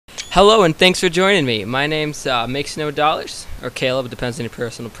Hello and thanks for joining me. My name's MakesNoDollars, or Caleb, depends on your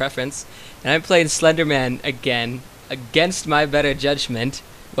personal preference. And I'm playing Slenderman again, against my better judgment,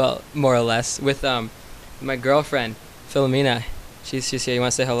 well, more or less, with my girlfriend, Philomena. She's here. You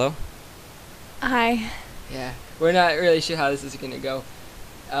want to say hello? Hi. Yeah. We're not really sure how this is going to go.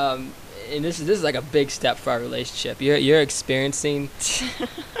 And this is like a big step for our relationship. You're experiencing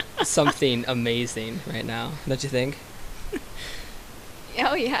something amazing right now, don't you think?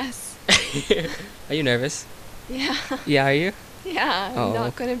 Oh, yes. Are you nervous? Yeah. Yeah, are you? Yeah, I'm Oh.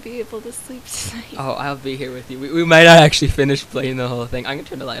 not going to be able to sleep tonight. Oh, I'll be here with you. We might not actually finish playing the whole thing. I'm going to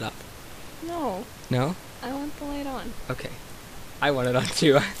turn the light off. No, No? I want the light on. Okay. I want it on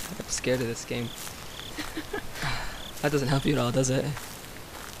too. I'm scared of this game. That doesn't help you at all, does it?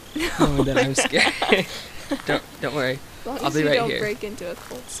 No, Then I'm scared. Don't worry. As long I'll as be you right don't here. break into a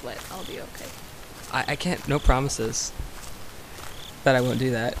cold sweat, I'll be okay. I can't. No promises. That I won't do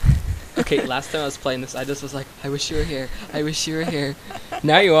that. Okay, last time I was playing this, I just was like, I wish you were here. I wish you were here.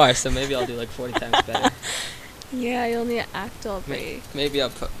 Now you are, so maybe I'll do like 40 times better. Yeah, you'll need to act all brave. Maybe I'll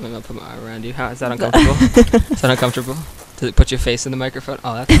put my arm around you. How is that uncomfortable? Is that uncomfortable? Does it put your face in the microphone?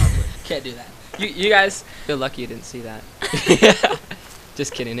 Oh, that's awkward. Can't do that. You guys feel lucky you didn't see that.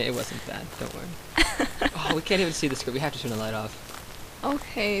 Just kidding. It wasn't bad. Don't worry. Oh, we can't even see the screen. We have to turn the light off.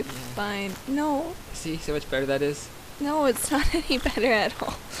 Okay, fine. No, See how much better that is? no, it's not any better at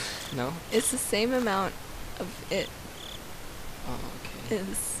all. No? It's the same amount of it Oh, okay.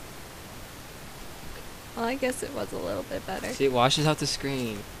 is. Well, I guess it was a little bit better. See, it washes out the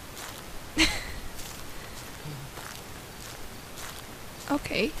screen.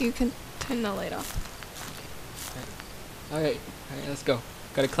 Okay, you can turn the light off. Alright, let's go.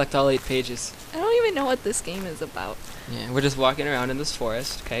 Gotta collect all 8 pages. I don't even know what this game is about. Yeah, we're just walking around in this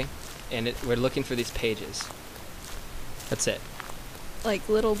forest, okay? And we're looking for these pages. That's it. Like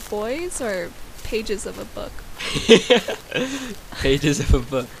little boys or pages of a book? Pages of a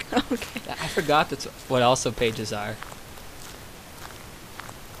book. Okay. I forgot that's what also pages are.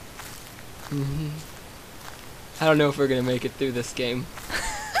 I don't know if we're gonna make it through this game.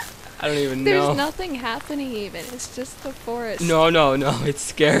 I don't even know. There's nothing happening even. It's just the forest. No, it's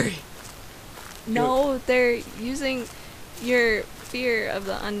scary. No, they're using your fear of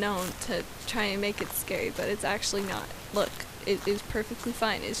the unknown to try and make it scary, but it's actually not. Look, it is perfectly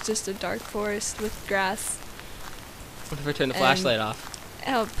fine. It's just a dark forest with grass. What if I turn the flashlight off?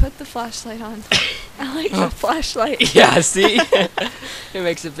 Oh, put the flashlight on. I like the flashlight. Yeah, see? It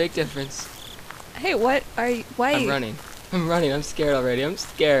makes a big difference. Hey, what are you? Why? I'm running. I'm scared already. I'm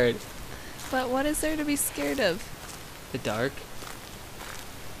scared. But what is there to be scared of? The dark?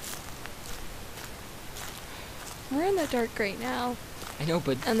 We're in the dark right now, I know,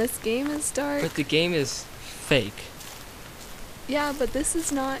 but and this game is dark. the game is fake. Yeah, but this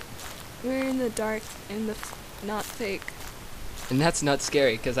is not. We're in the dark and not fake. And that's not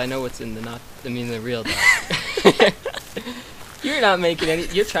scary, because I know what's in the real dark. You're not making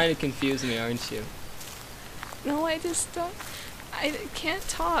you're trying to confuse me, aren't you? No, I just don't. I can't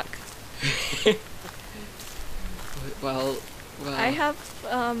talk. Well. I have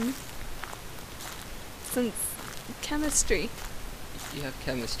since chemistry. You have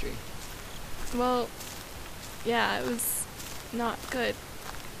chemistry. Well, yeah, it was not good.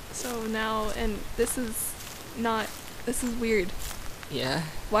 So now, and this is weird. Yeah?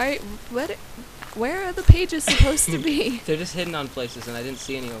 Why? What? Where are the pages supposed to be? They're just hidden on places, and I didn't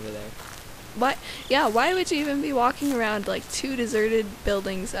see any over there. What? Yeah, why would you even be walking around like 2 deserted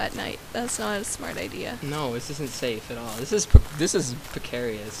buildings at night? That's not a smart idea. No, this isn't safe at all. This is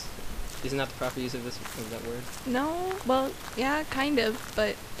precarious. Isn't that the proper use of that word? No, well, yeah, kind of,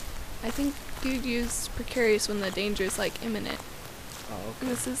 but I think you'd use precarious when the danger is like imminent. Oh, And okay.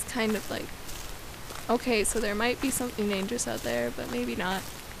 this is kind of like, okay, so there might be something dangerous out there, but maybe not.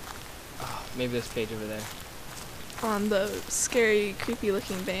 Oh, maybe this page over there. On the scary,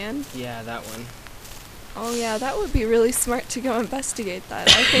 creepy-looking van. Yeah, that one. Oh yeah, that would be really smart to go investigate that.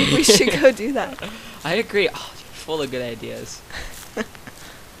 I think we should go do that. I agree. Oh, you're full of good ideas.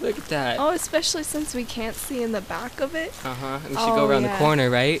 Look at that. Oh, especially since we can't see in the back of it. Uh-huh. We should go around the yeah. corner,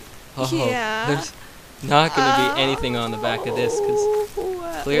 right? Oh, Yeah. There's not going to be anything on the back of this, because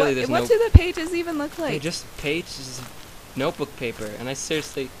clearly there's what no... do the pages even look They're like? just pages of notebook paper, and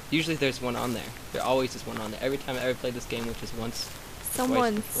usually there's one on there. There always is one on there. Every time I ever played this game, which is once,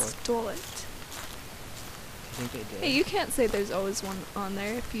 Someone before. stole it. I think they did. Hey, you can't say there's always one on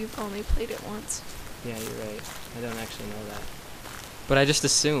there if you've only played it once. Yeah, you're right. I don't actually know that. But I just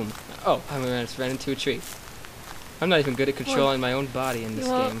assume. Oh, I just ran into a tree. I'm not even good at controlling my own body in this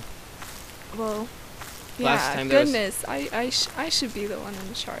Well, game. Well, Last Yeah, time there was- goodness. I should be the one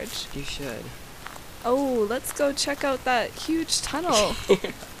in charge. You should. Oh, let's go check out that huge tunnel.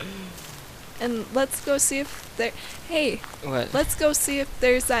 And let's go see if there... Hey, What? let's go see if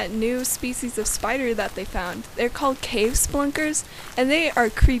there's that new species of spider that they found. They're called cave splunkers, and they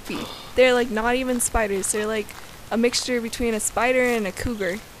are creepy. They're like not even spiders. They're like a mixture between a spider and a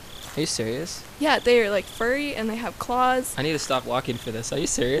cougar. Are you serious? Yeah, they are like furry and they have claws. I need to stop walking for this. Are you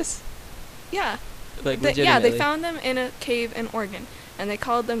serious? Yeah. Like Yeah, legitimately? they found them in a cave in Oregon, and they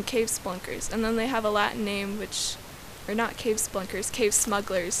called them cave splunkers. And then they have a Latin name, which... Or not cave splunkers, cave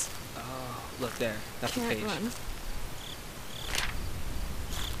smugglers. Oh, look there. That's the Can't page. run.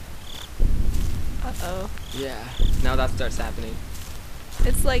 Uh-oh. Yeah. Now that starts happening.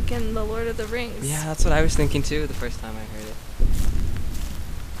 It's like in The Lord of the Rings. Yeah, that's what I was thinking too the first time I heard it.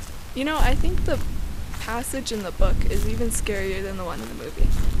 You know, I think the passage in the book is even scarier than the one in the movie.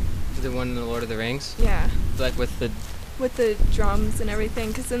 The one in the Lord of the Rings? Yeah. Like with the... With the drums and everything,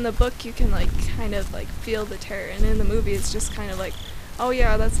 because in the book you can like kind of like feel the terror, and in the movie it's just kind of like, oh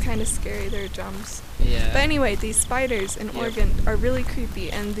yeah, that's kind of scary, there are drums. Yeah. But anyway, these spiders in Yep. Oregon are really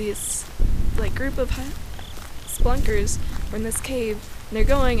creepy, and these like group of splunkers were in this cave, and they're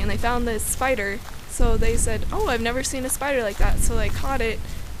going, and they found this spider, so they said, oh, I've never seen a spider like that, so they caught it,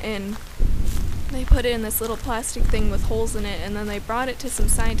 and they put it in this little plastic thing with holes in it, and then they brought it to some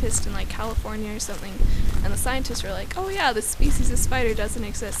scientists in like California or something, and the scientists were like, oh yeah, this species of spider doesn't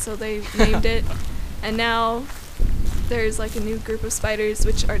exist, so they named it, and now there's like a new group of spiders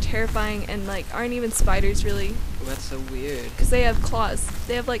which are terrifying and like aren't even spiders really, That's so weird. because they have claws.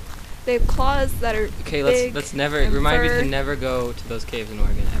 They have claws that are Okay, big let's never... and Remind me fur. to never go to those caves in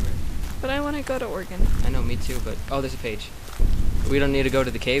Oregon, ever. But I want to go to Oregon. I know, me too, but... Oh, there's a page. We don't need to go to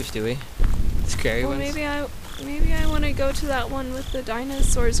the caves, do we? The scary Well, ones? maybe I want to go to that one with the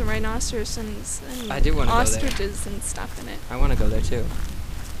dinosaurs and rhinoceros and I do wanna go there. ostriches and stuff in it. I want to go there too.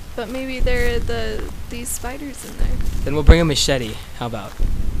 But maybe there are these spiders in there. Then we'll bring a machete. How about?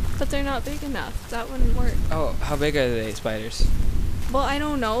 But they're not big enough. That wouldn't work. Oh, how big are they, spiders? Well, I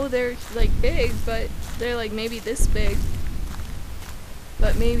don't know. They're like big, but they're like maybe this big.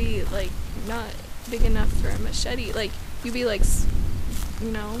 But maybe like not big enough for a machete. Like you'd be like,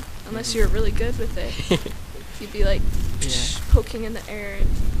 you know, unless you're really good with it, you'd be like Yeah. poking in the air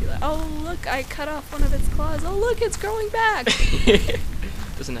and be like, oh look, I cut off one of its claws. Oh look, it's growing back.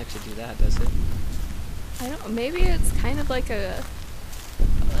 Doesn't actually do that, does it? I don't. Maybe it's kind of like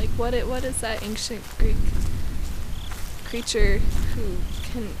what is that ancient Greek creature who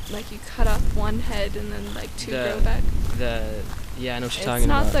can like you cut off one head and then like two grow back? Yeah, I know what you're It's talking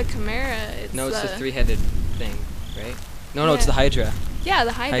not about. the chimera. It's No, it's the the three-headed thing, right? No, it's Yeah. the Hydra. Yeah,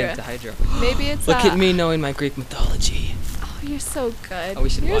 the Hydra. The Hydra. Maybe it's Look at me knowing my Greek mythology. Oh, you're so good. Oh, we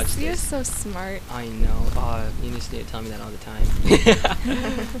should you're watch You're this. so smart. I know. Oh, you just need to tell me that all the time.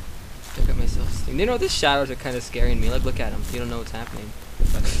 Look at my self-esteem. You know, these shadows are kind of scaring me. Like, look at them. You don't know what's happening.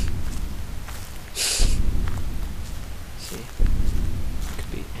 But see,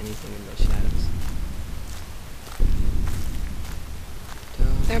 could be anything in those shadows.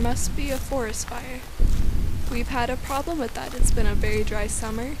 There must be a forest fire. We've had a problem with that. It's been a very dry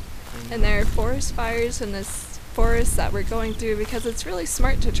summer, and there are forest fires in this forest that we're going through because it's really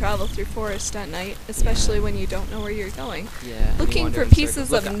smart to travel through forest at night, especially Yeah. when you don't know where you're going. Yeah. you Looking wander for in pieces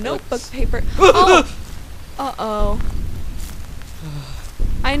circles. of Look, notebook look. paper. Oh! Uh-oh.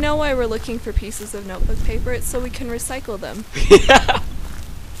 I know why we're looking for pieces of notebook paper. It's so we can recycle them.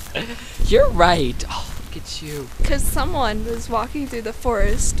 You're right. Oh, look at you. Because someone was walking through the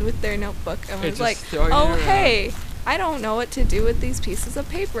forest with their notebook and was Just like, throwing it oh, around." hey, I don't know what to do with these pieces of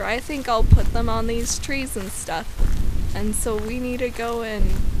paper. I think I'll put them on these trees and stuff. And so we need to go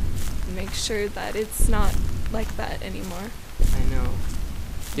and make sure that it's not like that anymore. I know.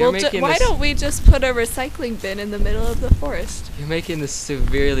 You're Well, making why this, don't we just put a recycling bin in the middle of the forest? You're making this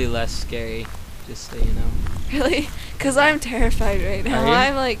severely less scary. Just so you know. Really? Because I'm terrified right now. Are you?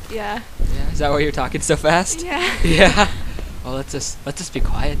 I'm like, yeah. Yeah. Is that why you're talking so fast? Yeah. Yeah. Well, let's just be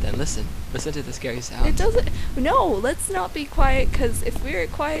quiet then. Listen to the scary sounds. It doesn't. No, let's not be quiet, because if we're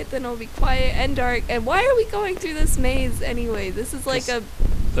quiet, then it'll be quiet and dark. And why are we going through this maze anyway? This is like a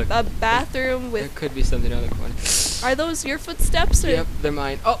Look, bathroom there with. could be something around the corner. Are those your footsteps? Or? Yep, they're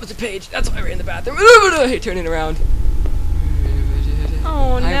mine. Oh, it's a page. That's why we're in the bathroom. Hey, turning around.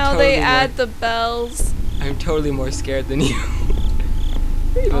 Oh, I'm now totally they more- add the bells. I'm totally more scared than you.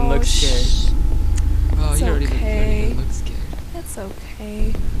 You even Oh, look scared. Oh, It's you don't even okay. look scared. It's It's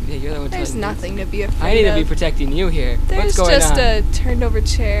okay. Yeah, you're the one There's telling me. nothing to be afraid I need to be of. protecting you here. There's What's going just on? a turned over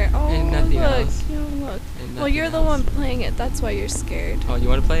chair. Oh, And nothing look. else. You know, look. And Well, you're the nothing one else. playing it. That's why you're scared. Oh, you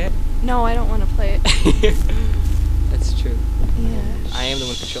want to play it? No, I don't want to play it. That's true. Yeah. I am the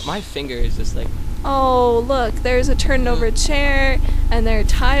one control. My finger is just like. Oh, look. There's a turned over chair, and there are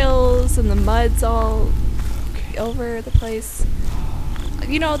tiles, and the mud's all Okay. over the place.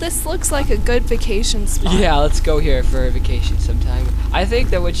 You know, this looks like a good vacation spot. Yeah, let's go here for a vacation sometime. I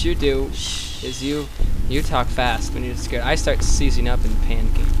think that what you do is you talk fast when you're scared. I start seizing up and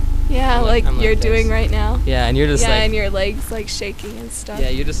panicking. Yeah, I'm like I'm you're this. doing right now. Yeah, and you're just Yeah, like. and your legs like shaking and stuff. Yeah,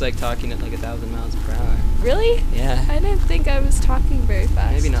 you're just like talking at like 1,000 miles per hour. Really? Yeah. I didn't think I was talking very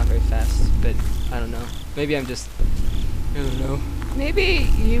fast. Maybe not very fast, but I don't know. Maybe I'm just. I don't know. Maybe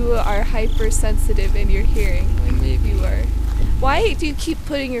you are hypersensitive in your hearing. Maybe. You are. Why do you keep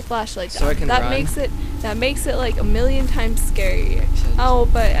putting your flashlight down? So I can that run? makes it like a million times scarier. So just- Oh,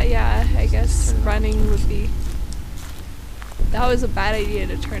 but yeah, I guess turn it off. running would be. That was a bad idea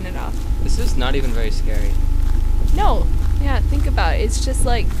to turn it off. This is not even very scary. No, yeah, think about it. It's just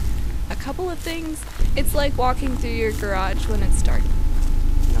like a couple of things. It's like walking through your garage when it's dark.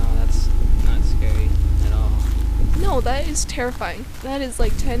 No, that's not scary at all. No, that is terrifying. That is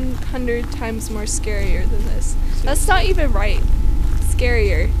like 100 times more scarier than this. That's not even right.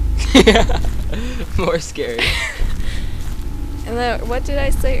 Scarier. More scary. And then, what did I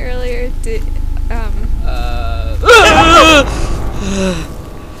say earlier?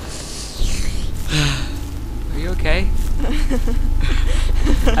 Are you okay?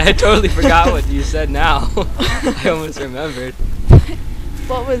 I totally forgot what you said now. I almost remembered.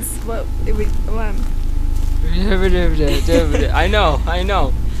 What was, I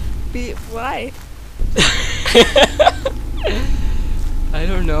know. why? I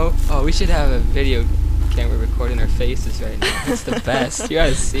don't know. Oh, we should have a video camera recording our faces right now. That's the best. You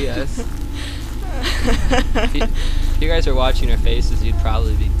gotta see us. If you guys were watching our faces, you'd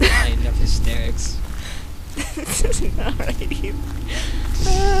probably be dying of hysterics. Not right either.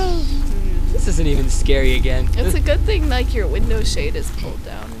 This isn't even scary again. It's a good thing like your window shade is pulled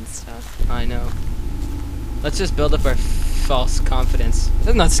down and stuff. I know. Let's just build up our false confidence.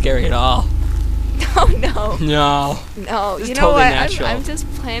 That's not scary at all. Oh no. No. No, This is you know totally what? natural. I'm just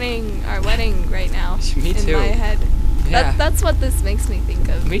planning our wedding right now. Me in too. my head. Yeah. That's what this makes me think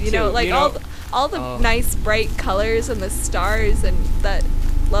of. Me You know, too. like You know- all the Oh. nice bright colors and the stars and that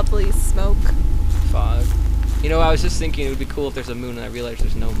lovely smoke. Fog. You know, I was just thinking it would be cool if there's a moon, and I realized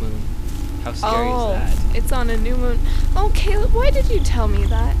there's no moon. How scary is that? It's on a new moon. Oh, Caleb, why did you tell me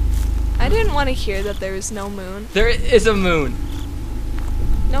that? I didn't want to hear that there was no moon. There is a moon.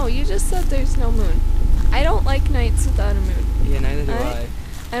 No, you just said there's no moon. I don't like nights without a moon. Yeah, neither do I-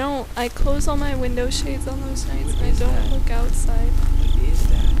 I close all my window shades on those nights What and I is don't that? look outside. What is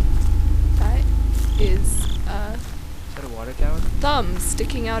that? That is Is that a water tower? thumb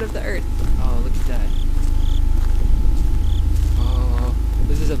sticking out of the earth. Oh, look at that. Oh,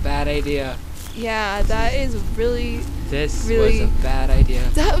 this is a bad idea. Yeah, that is really, This Really? was a bad idea.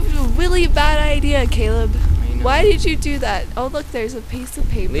 that was a really bad idea, Caleb. I know. Why did you do that? Oh, look, there's a piece of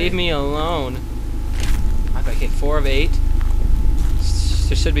paper. Leave me alone. I've got hit 4 of 8.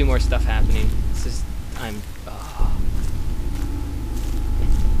 There should be more stuff happening. This is. Oh.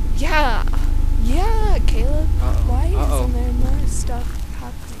 Yeah, Caleb. Uh-oh. Why Uh-oh. isn't there more stuff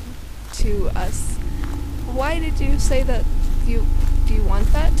happening to us? Why did you say that? Do you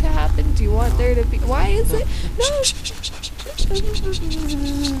want that to happen? Do you want there to be? Why is it? No.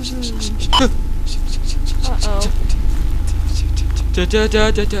 Uh-oh.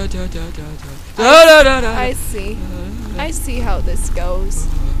 I see. I see how this goes.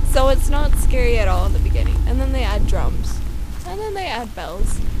 So it's not scary at all in the beginning. And then they add drums. And then they add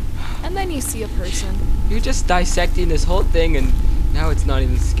bells. And then you see a person. You're just dissecting this whole thing, and now it's not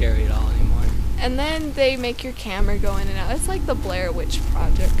even scary at all anymore. And then they make your camera go in and out. It's like the Blair Witch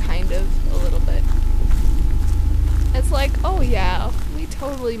Project, kind of, a little bit. It's like, oh yeah, we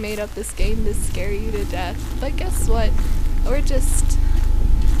totally made up this game to scare you to death. But guess what? We're just...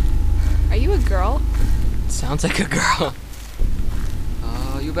 Are you a girl? Sounds like a girl.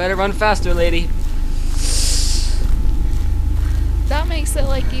 Oh, you better run faster, lady. That makes it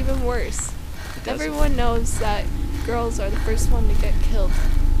like even worse. It does. Everyone knows that girls are the first one to get killed.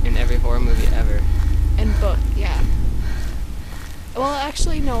 In every horror movie ever. In book, yeah. Well,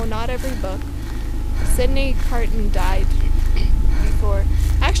 actually, no, not every book. Sidney Carton died before.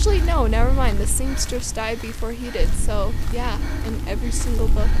 Actually, no, never mind. The seamstress died before he did. So, yeah, in every single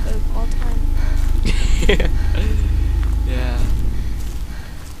book of all time. Yeah.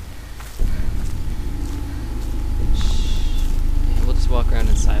 walk around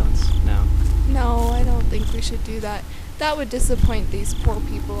in silence now. No, I don't think we should do that. That would disappoint these poor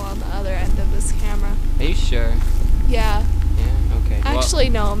people on the other end of this camera. Are you sure? Yeah. Yeah, okay. Actually,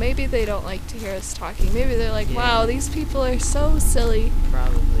 no. Maybe they don't like to hear us talking. Maybe they're like, Yeah. wow, these people are so silly.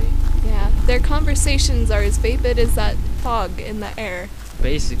 Probably. Yeah. Their conversations are as vapid as that fog in the air.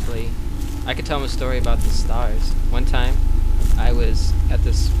 Basically, I could tell them a story about the stars. One time, I was at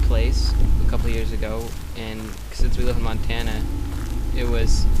this place a couple of years ago, and since we live in Montana, it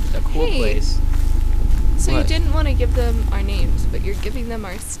was a cool Hey. place. So What? you didn't want to give them our names, but you're giving them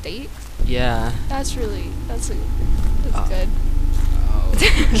our state? Yeah. That's good. Oh.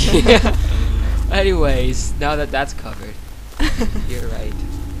 Yeah. Anyways, now that that's covered, you're right.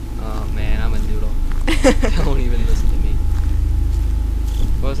 Oh man, I'm a noodle. Don't even listen to me.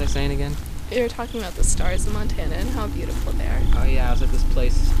 What was I saying again? You're talking about the stars in Montana and how beautiful they are. Oh yeah, I was at this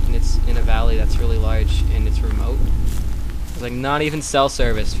place, and it's in a valley that's really large, and it's remote. It's like not even cell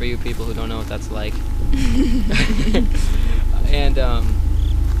service for you people who don't know what that's like. And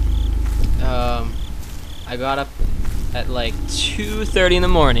I got up at like 2:30 in the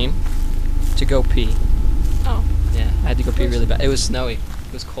morning to go pee. Oh, Yeah, I had to go pee really bad. It was snowy.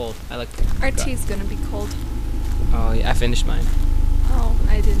 It was cold. our tea's gonna be cold. Oh yeah, I finished mine. Oh,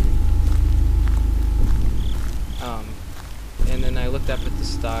 I didn't. And then I looked up at the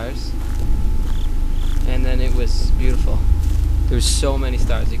stars, and then it was beautiful. There was so many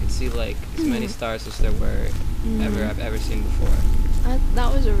stars. You could see like as many stars as there were I've ever seen before.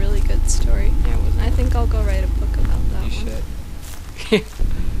 That was a really good story. Yeah, it wasn't. I think I'll go write a book about that You one. should.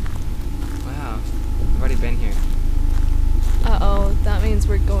 Wow, I've already been here. Uh-oh, that means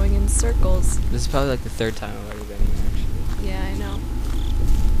we're going in circles. This is probably like the third time I've already been here, actually. Yeah, I know.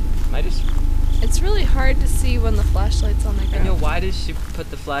 I just. It's really hard to see when the flashlight's on the I ground. know, why does she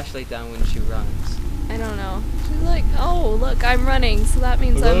put the flashlight down when she runs? I don't know. She's like, oh, look, I'm running, so that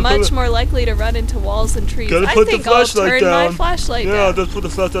means Gotta I'm put much it- more likely to run into walls and trees. Gotta I put the think I'll flashlight turn my down. flashlight Yeah, down. just put the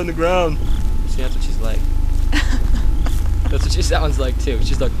flashlight on the ground. See, that's what she's like. That's what she sounds like, too.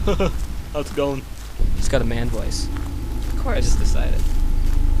 She's like, How's it going? she's got a man voice. Of I course. just decided.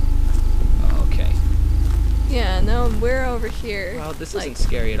 Okay. Yeah, no, we're over here. Well, this like, isn't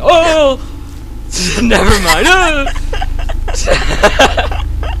scary at all. Oh! Never mind.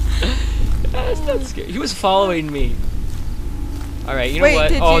 That's not scary. He was following me. Alright, you know Wait, what?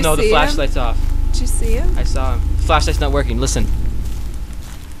 did Oh you no, the see him? flashlight's off. Did you see him? I saw him. The flashlight's not working. Listen.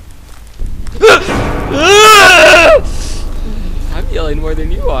 I'm yelling more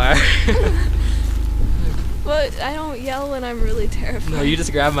than you are. But I don't yell when I'm really terrified. No, you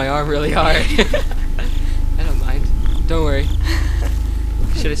just grabbed my arm really hard. I don't mind. Don't worry.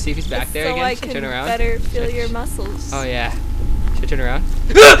 Should I see if he's back there so again? I Should I can turn around? better feel Should I- your muscles. Oh yeah. Should I turn around?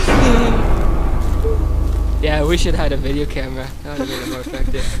 Yeah, we should have had a video camera. That would have made it more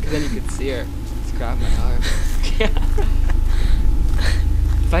effective. Because then you could see her. Just grab my arm.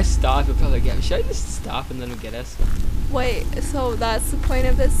 If I stop, he'll probably get me. Should I just stop and let him get us? Wait, so that's the point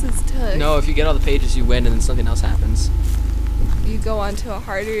of this is to No, if you get all the pages, you win, and then something else happens. you go on to a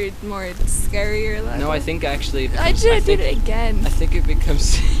harder, more scarier level? No, I think actually. It I becomes- did think- it again. I think it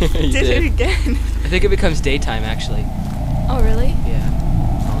becomes. You did it again. I think it becomes daytime actually. Oh, really? Yeah.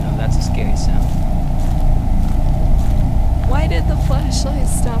 Oh no, that's a scary sound. Why did the flashlight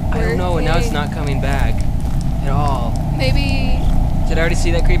stop working? I don't know, and now it's not coming back at all. Maybe, Did I already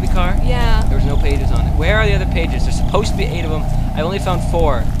see that creepy car? yeah. There was no pages on it. Where are the other pages? There's supposed to be 8 of them. I only found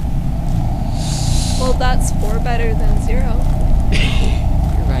 4. Well, that's 4 better than 0.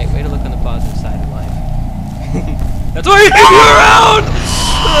 You're right. Way to look on the positive side of life. That's why you keep you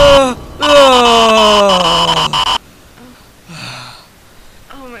around!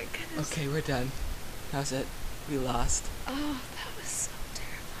 Oh my goodness. Okay, we're done. How's it? We lost. Oh, that was so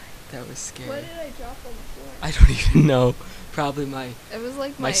terrifying. That was scary. What did I drop on the floor? I don't even know. Probably my It was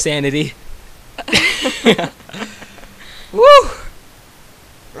like my sanity. Woo!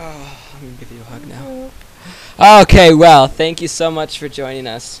 Oh, I'm gonna give you a hug now. Okay, well, thank you so much for joining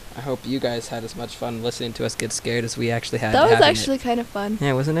us. I hope you guys had as much fun listening to us get scared as we actually had. That was having actually kind of fun. it.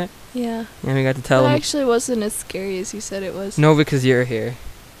 Yeah, wasn't it? Yeah. Yeah, we got to tell It them. actually wasn't as scary as you said it was. No, because you're here.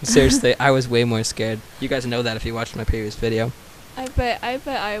 Seriously, I was way more scared. You guys know that if you watched my previous video. I bet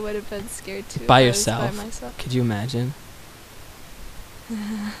I would have been scared too. By if I was yourself. By myself. Could you imagine?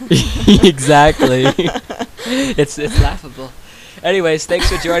 Exactly. It's laughable. Anyways, thanks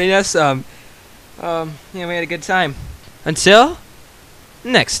for joining us. Yeah, we had a good time. Until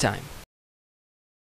next time.